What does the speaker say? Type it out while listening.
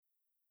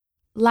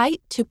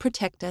Light to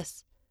Protect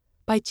Us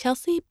by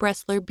Chelsea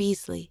Bressler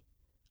Beasley,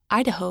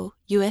 Idaho,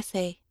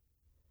 USA.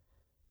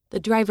 The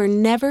driver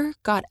never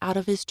got out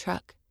of his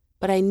truck,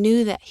 but I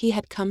knew that he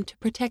had come to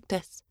protect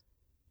us.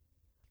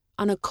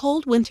 On a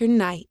cold winter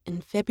night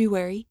in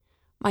February,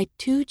 my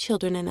 2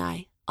 children and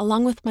I,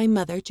 along with my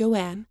mother,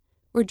 Joanne,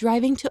 were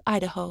driving to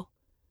Idaho.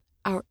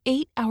 Our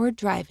 8-hour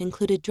drive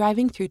included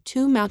driving through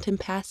 2 mountain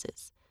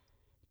passes.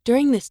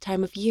 During this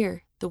time of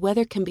year, the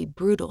weather can be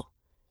brutal.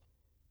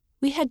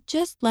 We had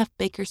just left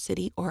Baker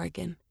City,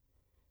 Oregon,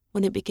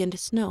 when it began to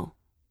snow.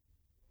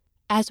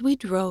 As we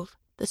drove,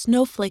 the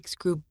snowflakes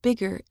grew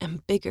bigger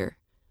and bigger.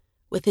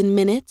 Within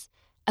minutes,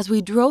 as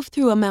we drove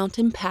through a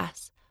mountain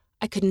pass,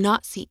 I could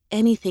not see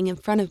anything in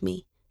front of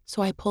me,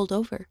 so I pulled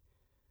over.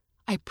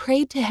 I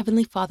prayed to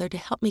Heavenly Father to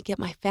help me get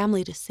my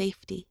family to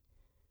safety.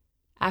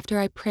 After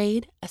I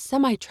prayed, a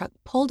semi-truck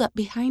pulled up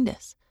behind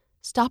us,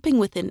 stopping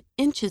within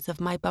inches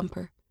of my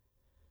bumper.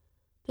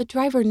 The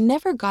driver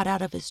never got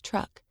out of his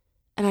truck,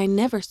 and I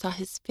never saw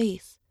his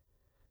face.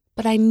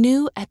 But I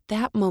knew at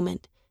that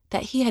moment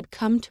that he had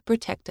come to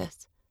protect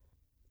us.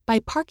 By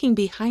parking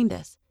behind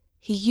us,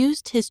 he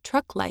used his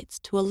truck lights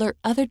to alert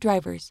other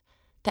drivers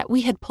that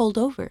we had pulled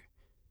over.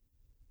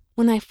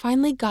 When I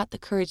finally got the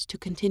courage to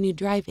continue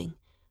driving,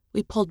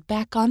 we pulled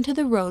back onto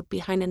the road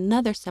behind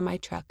another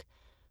semi-truck,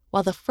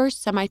 while the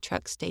first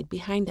semi-truck stayed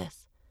behind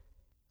us.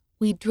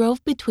 We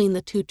drove between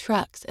the 2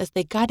 trucks as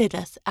they guided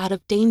us out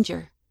of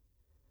danger.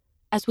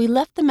 As we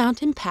left the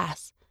mountain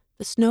pass,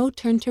 the snow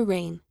turned to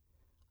rain.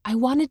 I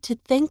wanted to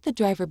thank the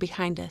driver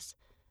behind us,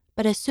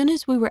 but as soon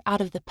as we were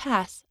out of the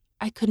pass,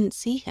 I couldn't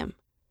see him.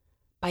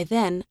 By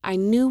then, I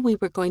knew we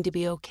were going to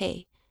be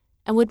okay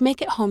and would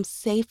make it home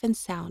safe and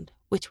sound,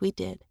 which we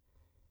did.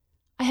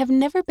 I have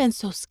never been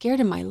so scared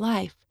in my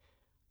life.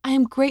 I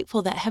am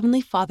grateful that Heavenly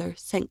Father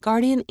sent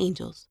guardian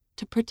angels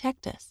to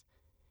protect us,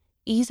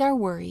 ease our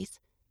worries,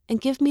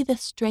 and give me the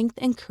strength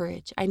and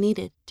courage I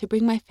needed to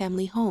bring my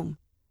family home.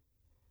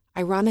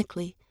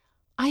 Ironically,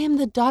 I am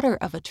the daughter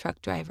of a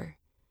truck driver.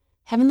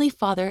 Heavenly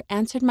Father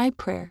answered my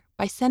prayer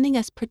by sending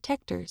us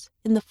protectors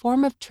in the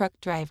form of truck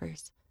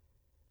drivers.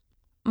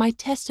 My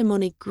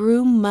testimony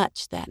grew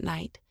much that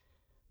night,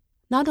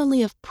 not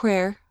only of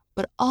prayer,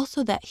 but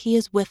also that He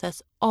is with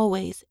us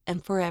always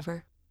and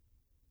forever.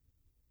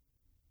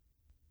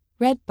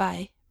 Read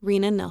by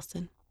Rena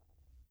Nelson.